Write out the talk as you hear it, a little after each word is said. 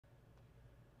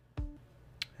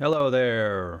Hello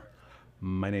there.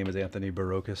 My name is Anthony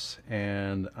Barocas,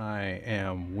 and I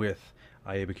am with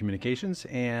IABA Communications,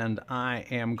 and I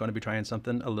am going to be trying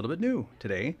something a little bit new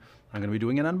today. I'm going to be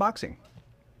doing an unboxing.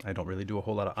 I don't really do a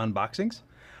whole lot of unboxings,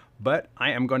 but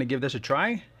I am going to give this a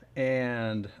try,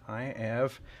 and I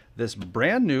have this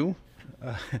brand new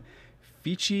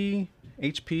Fichi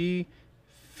HP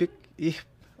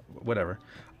whatever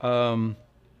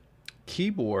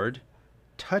keyboard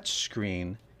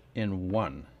touchscreen in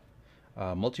one.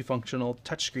 Multifunctional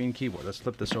touchscreen keyboard. Let's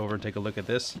flip this over and take a look at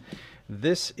this.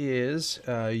 This is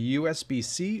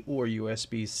USB-C or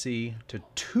USB-C to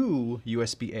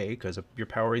USB-A because you're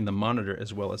powering the monitor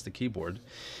as well as the keyboard,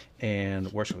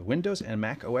 and works with Windows and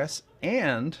Mac OS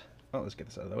and, oh, let's get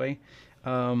this out of the way,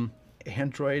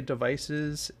 Android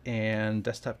devices and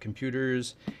desktop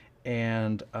computers.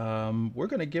 And we're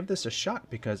going to give this a shot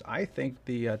because I think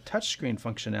the touchscreen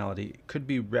functionality could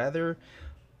be rather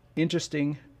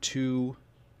interesting to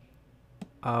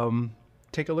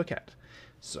take a look at.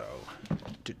 So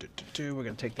we're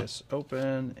going to take this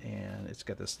open, and it's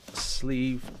got this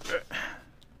sleeve.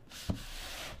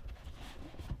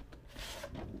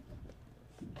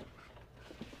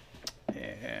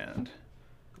 And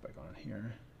go back on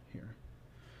here.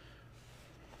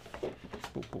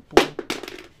 Boop, boop,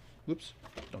 boop. Oops,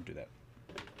 don't do that.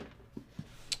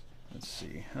 Let's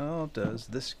see, how does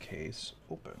this case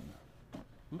open?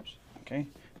 Oops, okay,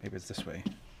 maybe it's this way.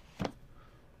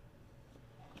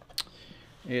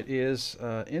 It is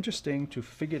interesting to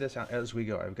figure this out as we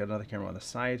go. I've got another camera on the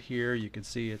side here. You can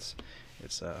see it's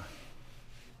you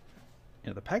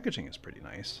know, the packaging is pretty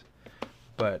nice,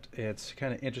 but it's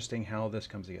kind of interesting how this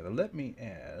comes together. Let me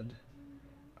add,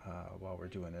 while we're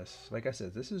doing this, like I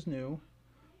said, this is new.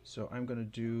 So I'm going to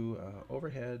do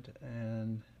overhead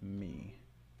and me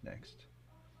next.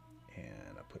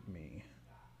 And I put me.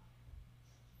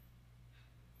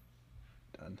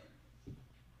 Done.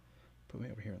 Put me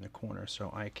over here in the corner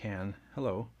so I can,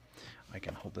 I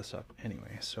can hold this up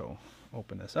anyway. So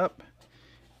open this up,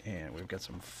 and we've got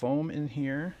some foam in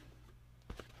here.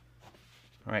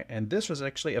 All right, and this was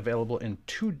actually available in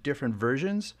two different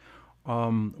versions.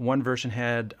 One version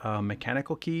had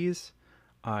mechanical keys,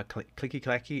 clicky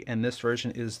clacky, and this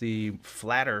version is the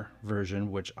flatter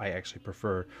version, which I actually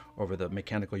prefer over the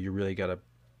mechanical. You really got to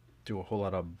do a whole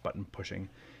lot of button pushing.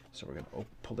 So we're going to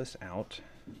pull this out.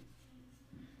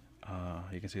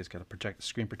 You can see it's got a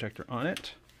screen protector on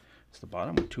it. It's the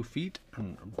bottom with 2 feet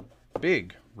and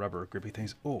big rubber grippy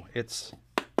things. Oh, it's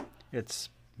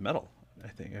metal. I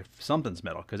think if something's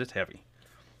metal because it's heavy.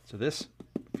 So this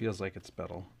feels like it's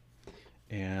metal.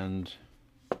 And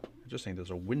just saying,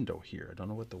 there's a window here. I don't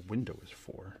know what the window is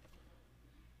for.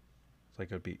 It's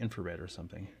like it would be infrared or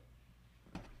something.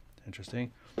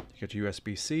 Interesting. You get your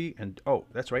USB-C, and oh,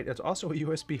 that's right, it's also a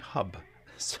USB hub.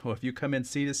 So if you come in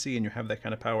C to C and you have that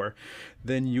kind of power,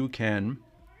 then you can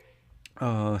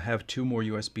have 2 more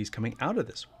USBs coming out of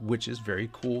this, which is very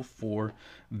cool for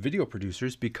video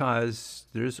producers because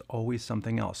there's always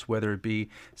something else, whether it be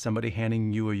somebody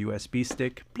handing you a USB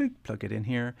stick, plug it in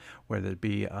here, whether it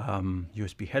be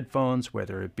USB headphones,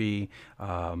 whether it be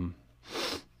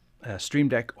a Stream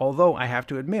Deck. Although I have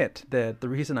to admit that the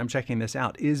reason I'm checking this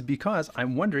out is because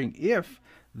I'm wondering if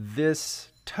this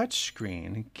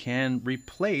touchscreen can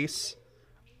replace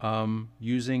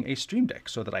using a Stream Deck,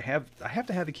 so that I have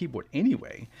to have the keyboard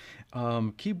anyway.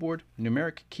 Keyboard,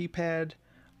 numeric keypad,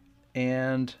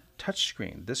 and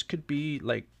touchscreen. This could be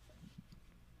like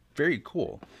very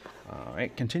cool. All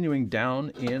right, continuing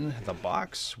down in the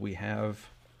box, we have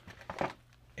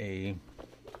a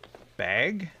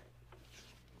bag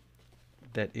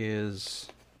that is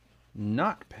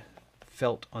not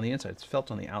felt on the inside. It's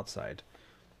felt on the outside,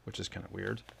 which is kind of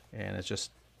weird, and it's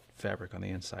just fabric on the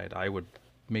inside. I would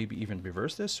maybe even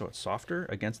reverse this so it's softer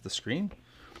against the screen.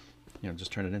 You know,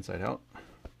 just turn it inside out.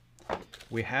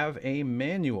 We have a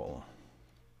manual,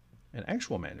 an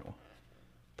actual manual.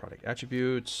 Product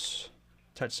attributes,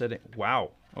 touch setting.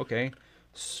 Wow, okay.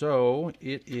 So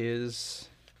it is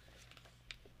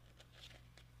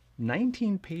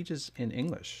 19 pages in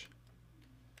English.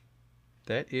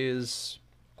 That is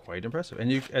quite impressive.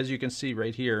 And as you can see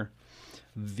right here,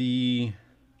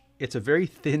 it's a very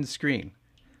thin screen.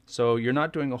 So you're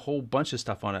not doing a whole bunch of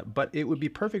stuff on it, but it would be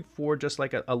perfect for just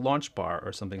like a launch bar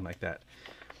or something like that.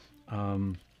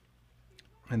 And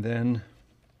then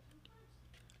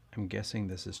I'm guessing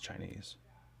this is Chinese.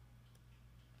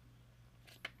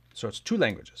 So it's 2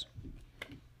 languages.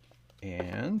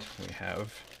 And we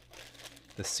have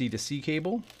the C to C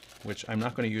cable, which I'm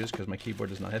not going to use because my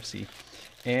keyboard does not have C,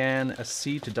 and a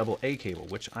C to AA cable,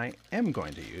 which I am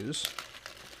going to use.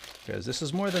 because this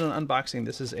is more than an unboxing.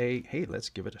 This is a, hey, let's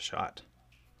give it a shot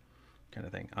kind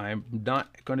of thing. I'm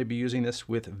not going to be using this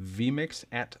with vMix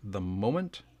at the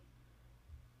moment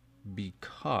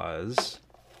because,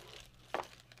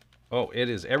 oh, it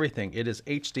is everything. It is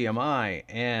HDMI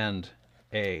and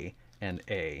A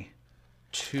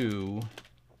to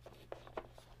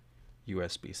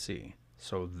USB-C.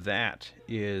 So that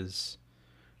is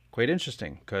quite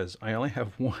interesting because I only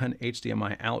have one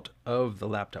HDMI out of the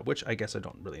laptop, which I guess I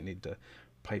don't really need to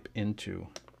pipe into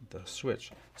the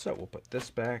switch. So we'll put this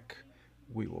back.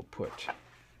 We will put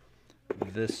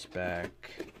this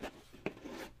back.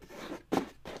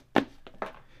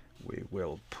 We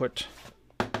will put,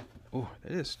 oh,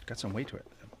 it is got some weight to it.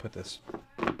 Put this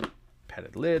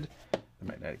padded lid, the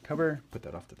magnetic cover, put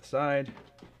that off to the side,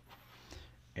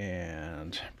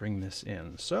 and bring this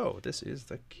in. So this is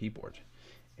the keyboard.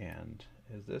 And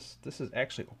is this is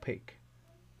actually opaque.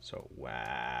 So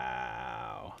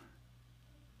wow.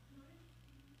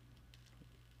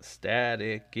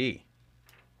 Staticky.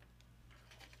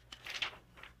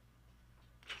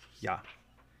 Yeah.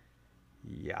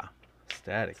 Yeah.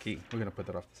 Staticky. We're gonna put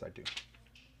that off the side too.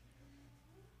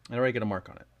 I already get a mark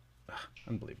on it. Ugh,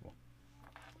 unbelievable.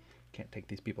 Can't take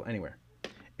these people anywhere.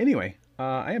 Anyway,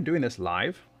 I am doing this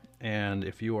live, and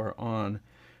if you are on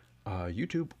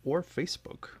YouTube or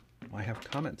Facebook, I have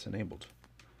comments enabled,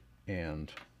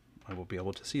 and I will be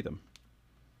able to see them.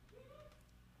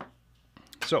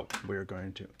 So we're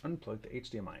going to unplug the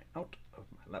HDMI out of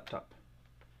my laptop.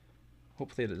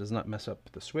 Hopefully it does not mess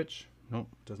up the switch. Nope,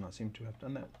 does not seem to have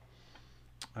done that.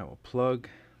 I will plug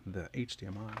the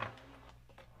HDMI,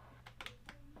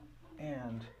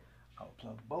 and I'll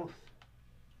plug both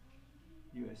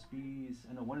USBs.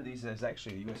 I know one of these is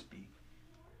actually a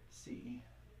USB-C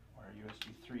or a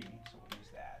USB 3, so we'll use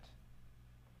that.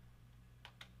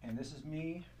 And this is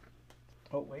me.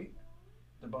 Oh wait,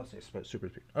 they're both super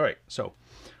speed. All right, so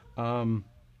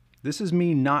this is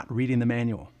me not reading the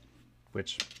manual,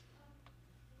 which,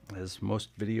 as most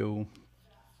video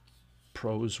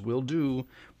pros will do,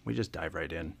 we just dive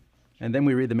right in, and then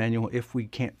we read the manual if we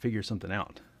can't figure something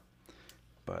out.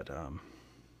 But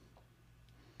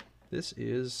this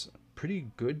is pretty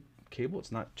good cable.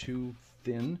 It's not too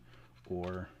thin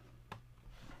or,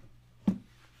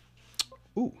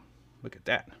 ooh, look at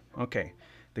that. Okay,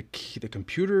 the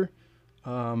computer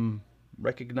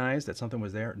recognized that something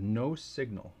was there. No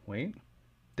signal. Wait,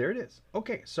 there it is.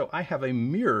 Okay, so I have a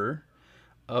mirror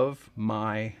of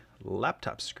my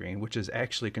laptop screen, which is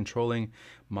actually controlling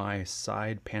my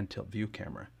side pan tilt view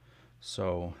camera.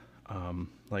 So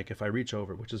like if I reach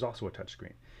over, which is also a touch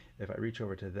screen, if I reach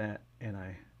over to that and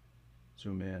I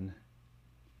zoom in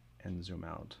and zoom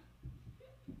out,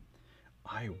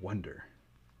 I wonder,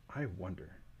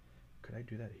 could I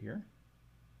do that here?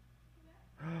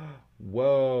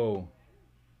 Whoa,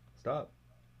 stop.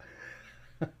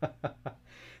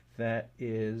 That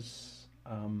is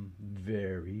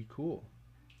very cool.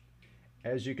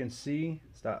 As you can see,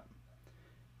 stop.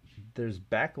 There's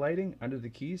backlighting under the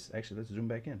keys. Actually, let's zoom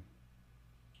back in.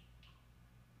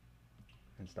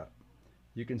 And stop.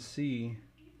 You can see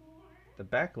the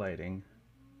backlighting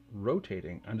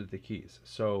rotating under the keys.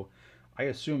 So I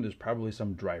assume there's probably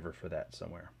some driver for that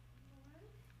somewhere.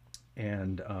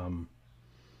 And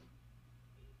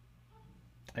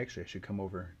actually I should come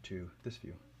over to this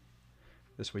view.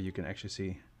 This way you can actually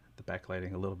see the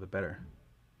backlighting a little bit better.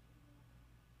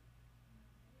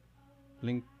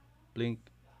 Blink, blink,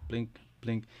 blink,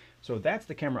 blink. So that's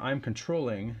the camera I'm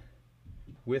controlling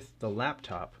with the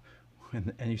laptop.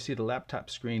 And you see the laptop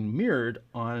screen mirrored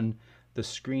on the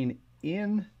screen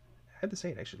in, I have to say,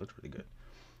 it actually looks really good,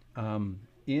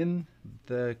 in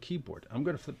the keyboard. I'm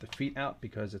going to flip the feet out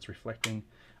because it's reflecting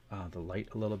the light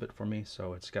a little bit for me,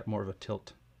 so it's got more of a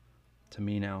tilt to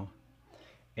me now.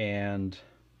 And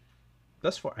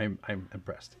thus far, I'm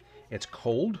impressed. It's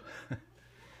cold,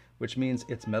 which means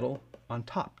it's metal on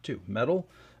top too. Metal,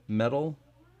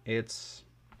 it's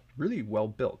really well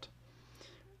built.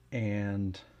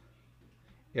 And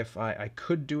if I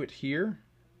could do it here,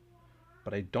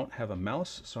 but I don't have a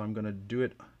mouse, so I'm going to do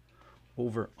it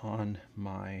over on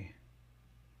my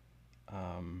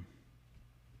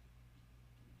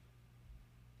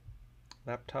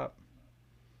laptop.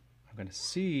 I'm going to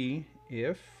see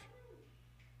if,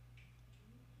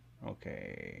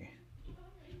 okay,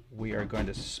 we are going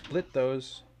to split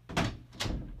those.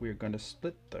 We are going to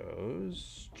split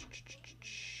those.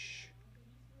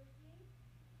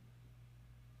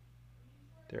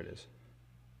 There it is.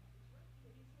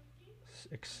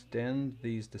 Extend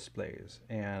these displays,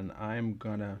 and I'm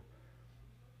gonna,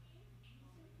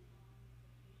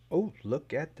 oh,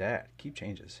 look at that, keep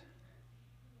changes.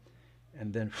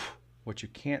 And then what you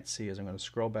can't see is I'm going to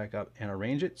scroll back up and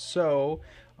arrange it so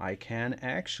I can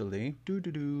actually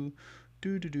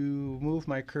move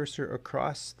my cursor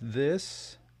across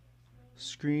this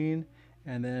screen,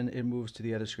 and then it moves to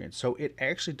the other screen. So it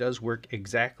actually does work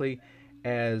exactly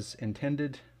as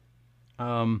intended.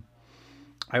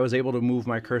 I was able to move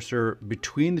my cursor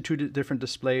between the two different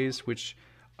displays, which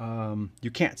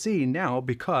you can't see now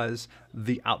because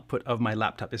the output of my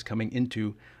laptop is coming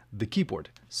into the keyboard.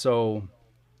 So,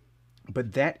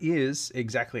 but that is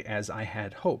exactly as I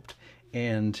had hoped.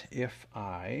 And if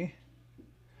I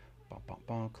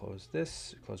close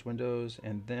this, close Windows,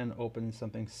 and then open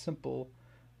something simple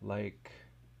like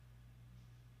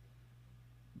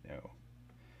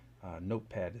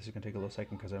Notepad. This is going to take a little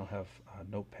second because I don't have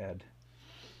Notepad.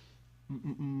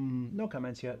 No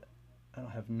comments yet. I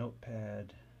don't have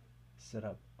Notepad set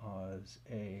up as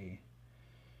a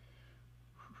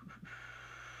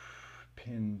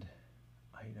pinned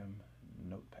item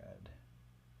Notepad.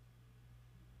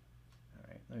 All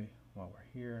right, while we're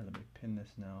here, let me pin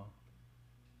this now.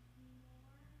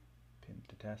 Pin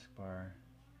to taskbar,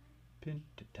 pin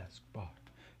to taskbar,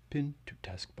 pin to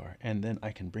taskbar, and then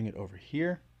I can bring it over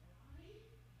here.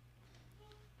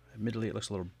 Admittedly, it looks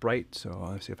a little bright, so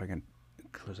let's see if I can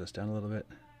close this down a little bit.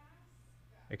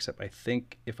 Except I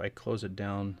think if I close it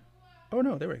down, oh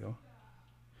no, there we go.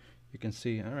 You can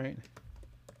see, all right.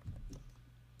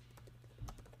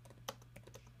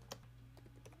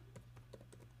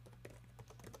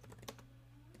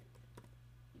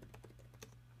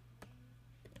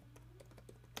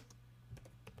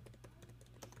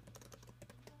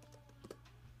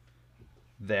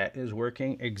 That is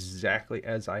working exactly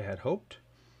as I had hoped.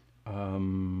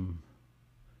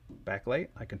 Backlight,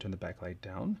 I can turn the backlight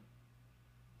down,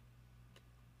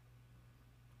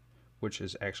 which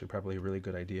is actually probably a really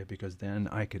good idea because then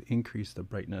I could increase the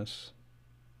brightness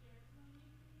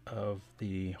of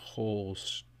the whole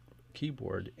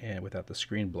keyboard and without the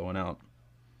screen blowing out.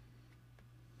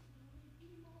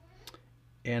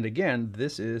 And again,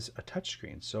 this is a touch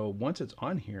screen, so once it's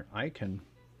on here, I can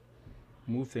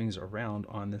move things around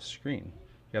on this screen.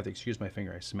 You have to excuse my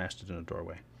finger, I smashed it in a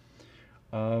doorway.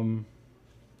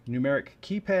 Numeric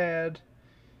keypad,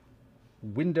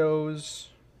 Windows.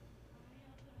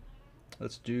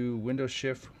 Let's do Windows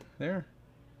Shift there.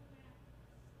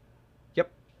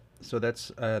 Yep. So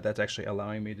that's actually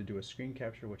allowing me to do a screen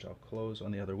capture, which I'll close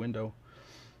on the other window.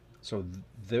 So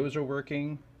those are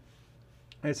working.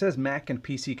 And it says Mac and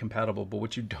PC compatible, but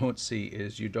what you don't see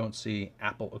is you don't see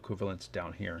Apple equivalents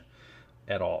down here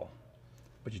at all.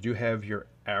 But you do have your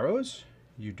arrows.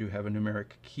 You do have a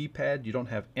numeric keypad. You don't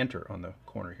have enter on the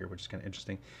corner here, which is kind of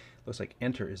interesting. Looks like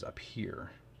enter is up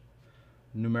here.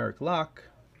 Numeric lock,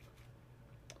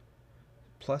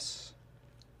 plus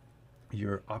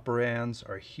your operands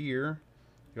are here.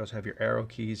 You also have your arrow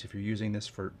keys if you're using this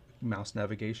for mouse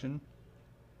navigation.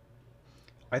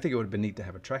 I think it would have been neat to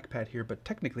have a trackpad here, but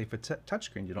technically if it's a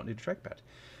touchscreen, you don't need a trackpad.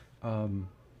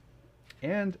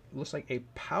 And it looks like a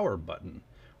power button,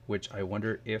 which I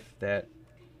wonder if that...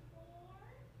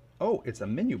 Oh, it's a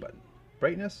menu button.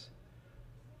 Brightness,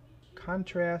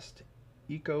 contrast,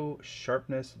 eco,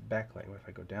 sharpness, backlight. What if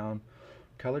I go down?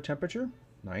 Color temperature,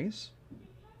 nice.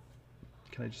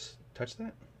 Can I just touch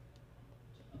that?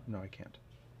 No, I can't.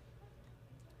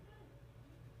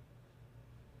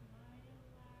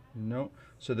 No.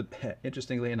 So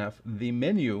interestingly enough, the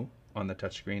menu on the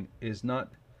touchscreen is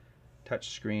not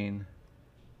touchscreen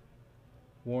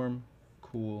warm,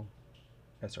 cool,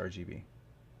 sRGB.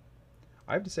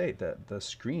 I have to say that the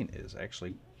screen is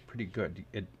actually pretty good.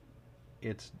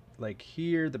 It's like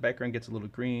here the background gets a little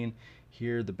green,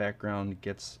 here the background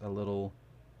gets a little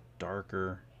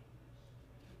darker.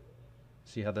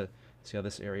 See how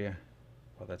this area,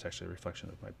 well, that's actually a reflection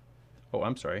of my, oh,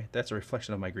 I'm sorry, that's a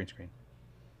reflection of my green screen.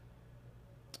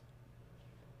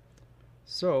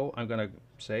 So I'm gonna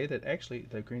say that actually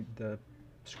the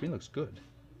screen looks good.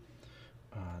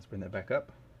 Let's bring that back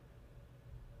up.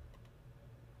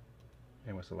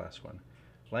 And what's the last one?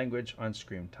 Language,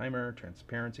 on-screen timer,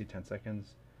 transparency, 10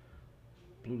 seconds,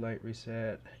 blue light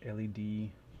reset,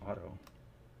 LED, auto.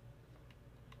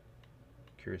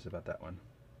 Curious about that one.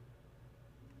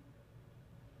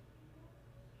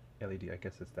 LED, I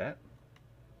guess it's that.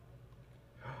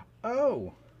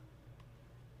 Oh!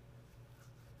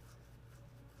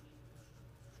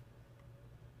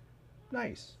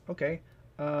 Nice. Okay.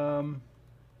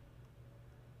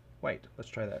 White. Let's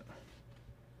try that.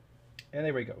 And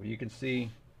there we go. You can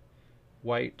see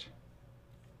white,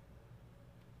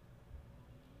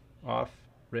 off,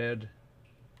 red,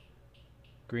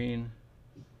 green,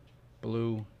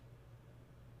 blue,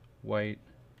 white,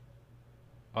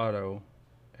 auto,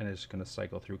 and it's going to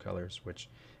cycle through colors, which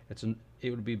it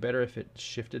would be better if it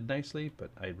shifted nicely, but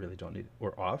I really don't need it,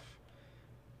 or off.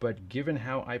 But given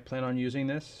how I plan on using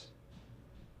this,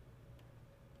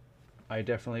 I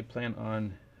definitely plan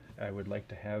on, I would like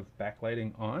to have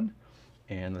backlighting on,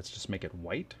 and let's just make it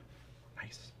white.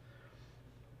 Nice.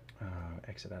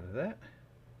 Exit out of that.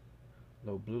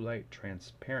 Low blue light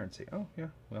transparency. Oh yeah,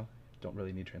 well, don't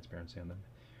really need transparency on them.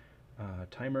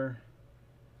 Timer.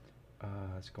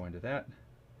 Let's go into that.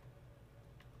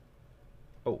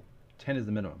 Oh, 10 is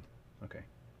the minimum. Okay,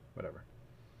 whatever.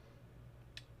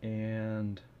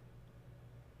 And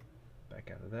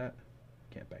back out of that.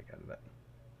 Can't back out of that.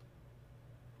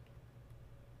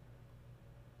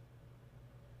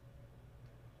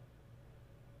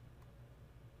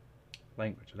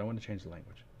 Language. I don't want to change the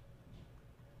language.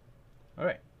 All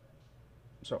right.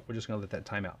 So we're just going to let that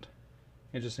time out.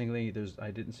 Interestingly,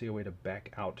 I didn't see a way to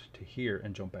back out to here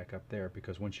and jump back up there,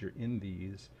 because once you're in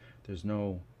these, there's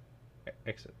no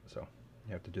exit. So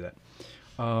you have to do that.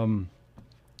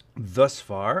 Thus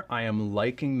far, I am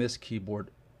liking this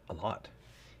keyboard a lot.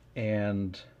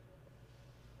 And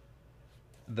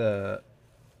the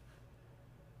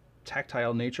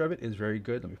tactile nature of it is very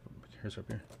good. Let me put my cursor up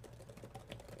here.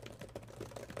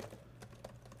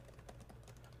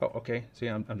 Oh, okay. See,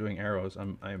 I'm doing arrows.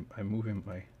 I'm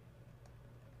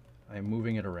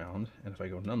moving it around, and if I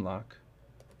go numlock,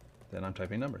 then I'm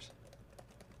typing numbers.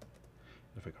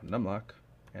 If I go numlock,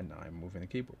 and now I'm moving the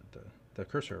keyboard, the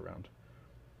cursor around.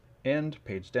 And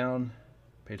page down,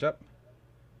 page up,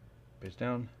 page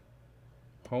down,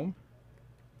 home.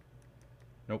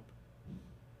 Nope.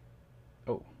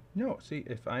 Oh, no. See,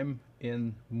 if I'm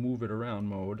in move it around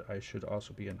mode, I should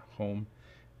also be in home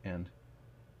and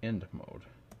end mode.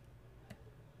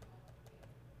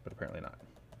 But apparently not.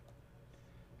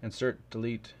 Insert,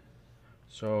 delete.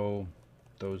 So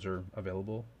those are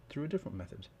available through a different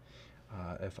method.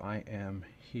 If I am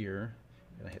here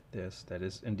and I hit this, that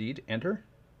is indeed enter,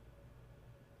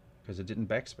 because it didn't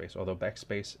backspace, although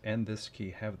backspace and this key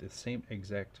have the same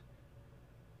exact,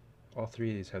 all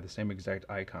three of these have the same exact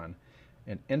icon.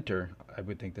 And enter, I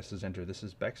would think this is enter. This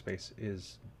is backspace,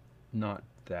 is not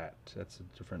that. That's a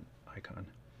different icon.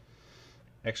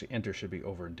 Actually, enter should be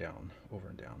over and down, over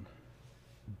and down.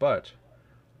 But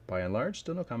by and large,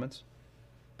 still no comments.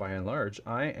 By and large,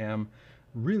 I am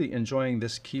really enjoying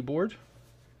this keyboard.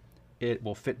 It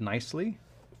will fit nicely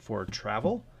for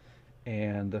travel,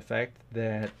 and the fact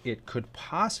that it could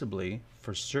possibly,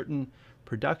 for certain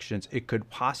productions, it could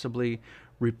possibly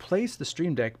replace the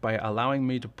Stream Deck by allowing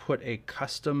me to put a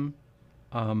custom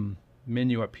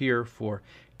menu up here for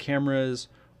cameras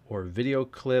or video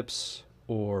clips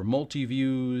or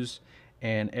multi-views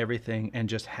and everything, and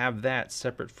just have that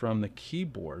separate from the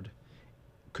keyboard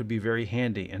could be very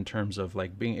handy in terms of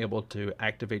like being able to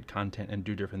activate content and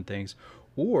do different things.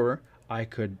 Or I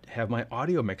could have my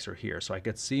audio mixer here, so I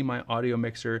could see my audio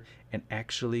mixer and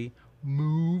actually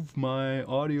move my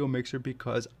audio mixer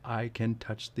because I can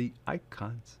touch the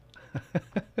icons.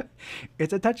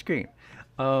 It's a touchscreen.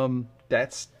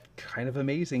 That's kind of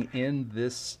amazing in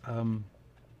this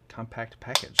compact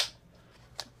package.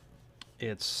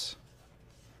 It's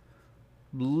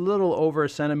a little over a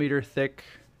centimeter thick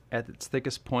at its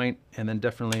thickest point, and then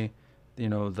definitely, you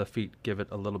know, the feet give it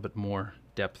a little bit more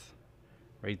depth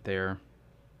right there.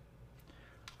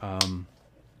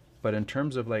 But in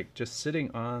terms of like just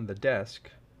sitting on the desk,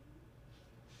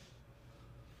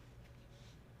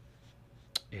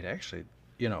 it actually,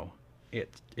 you know,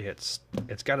 it's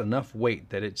got enough weight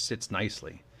that it sits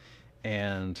nicely,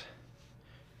 and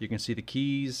you can see the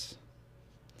keys.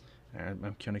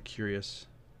 I'm kind of curious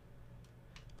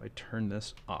if I turn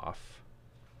this off.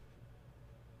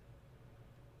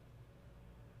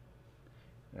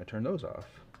 And I turn those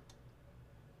off,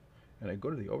 and I go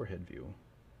to the overhead view.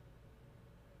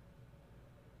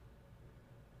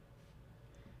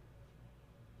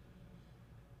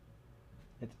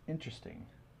 It's interesting.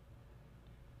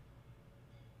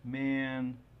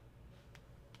 Man,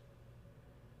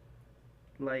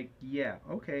 like, yeah,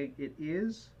 okay, it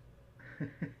is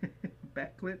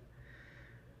backlit,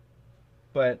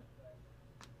 but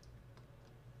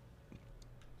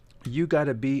you got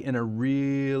to be in a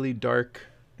really dark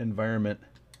environment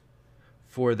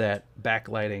for that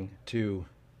backlighting to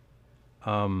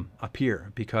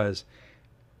appear, because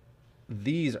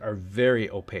these are very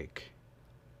opaque.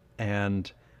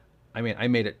 And I mean,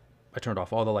 I turned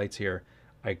off all the lights here,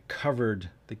 I covered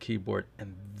the keyboard,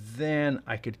 and then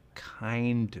I could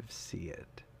kind of see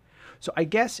it. So I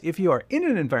guess if you are in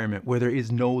an environment where there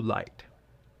is no light,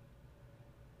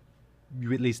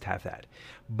 you at least have that.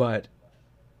 But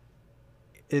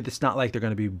it's not like they're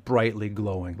going to be brightly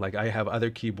glowing. Like I have other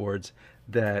keyboards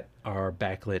that are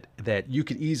backlit that you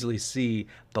can easily see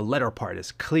the letter part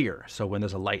is clear. So when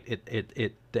there's a light,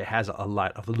 it has a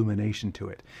lot of illumination to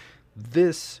it.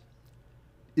 This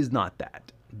is not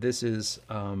that. This is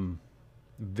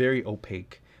very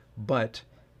opaque, but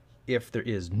if there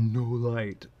is no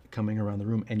light coming around the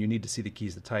room and you need to see the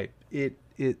keys to type, it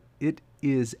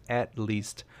is at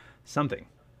least something.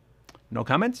 No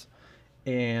comments?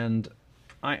 And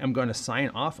I am going to sign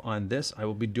off on this. I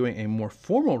will be doing a more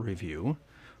formal review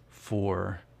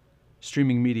for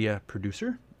Streaming Media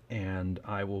Producer, and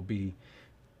I will be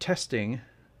testing,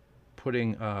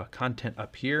 putting content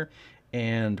up here,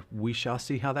 and we shall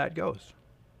see how that goes.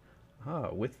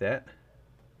 With that,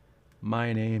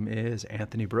 my name is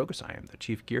Anthony Brogus. I am the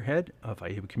Chief Gearhead of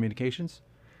IEB Communications.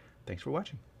 Thanks for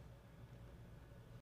watching.